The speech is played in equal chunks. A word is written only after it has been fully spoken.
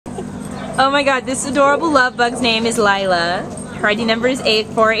Oh my god, this adorable love bug's name is Lila. Her ID number is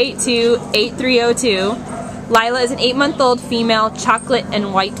A4828302. Lila is an 8-month-old female chocolate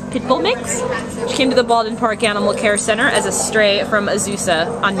and white pit bull mix. She came to the Baldwin Park Animal Care Center as a stray from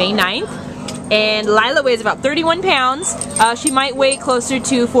Azusa on May 9th. And Lila weighs about 31 pounds. She might weigh closer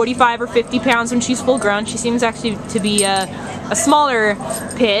to 45 or 50 pounds when she's full grown. She seems actually to be a smaller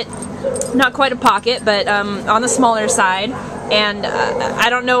pit. Not quite a pocket, but on the smaller side. And I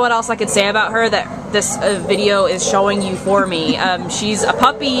don't know what else I could say about her that this video is showing you for me. She's a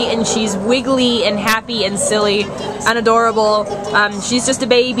puppy, and she's wiggly and happy and silly and adorable. She's just a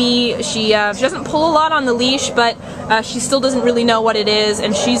baby. She doesn't pull a lot on the leash, but she still doesn't really know what it is,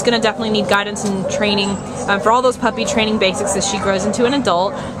 and she's going to definitely need guidance and training for all those puppy training basics as she grows into an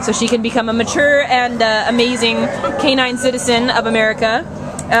adult, so she can become a mature and amazing canine citizen of America.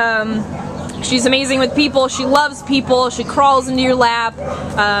 She's amazing with people. She loves people. She crawls into your lap.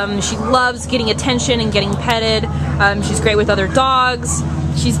 She loves getting attention and getting petted. She's great with other dogs.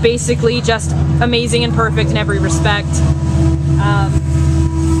 She's basically just amazing and perfect in every respect.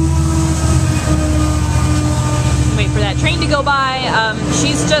 Wait for that train to go by.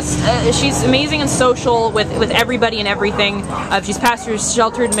 She's amazing and social with everybody and everything. She's passed her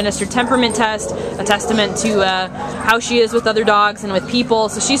shelter-administered temperament test, a testament to how she is with other dogs and with people.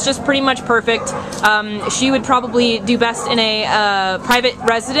 So she's just pretty much perfect. She would probably do best in a private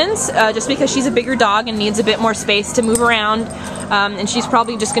residence, just because she's a bigger dog and needs a bit more space to move around. And she's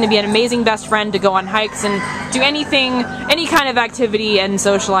probably just going to be an amazing best friend to go on hikes and do anything, any kind of activity and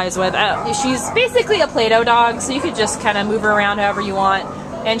socialize with. She's basically a Play-Doh dog, so you could just kind of move her around however you want.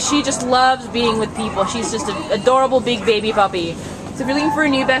 And she just loves being with people. She's just an adorable big baby puppy. So if you're looking for a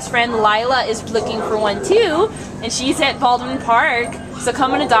new best friend, Lila is looking for one too. And she's at Baldwin Park, so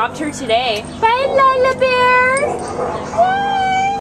come and adopt her today. Bye, Lila Bear! Yay!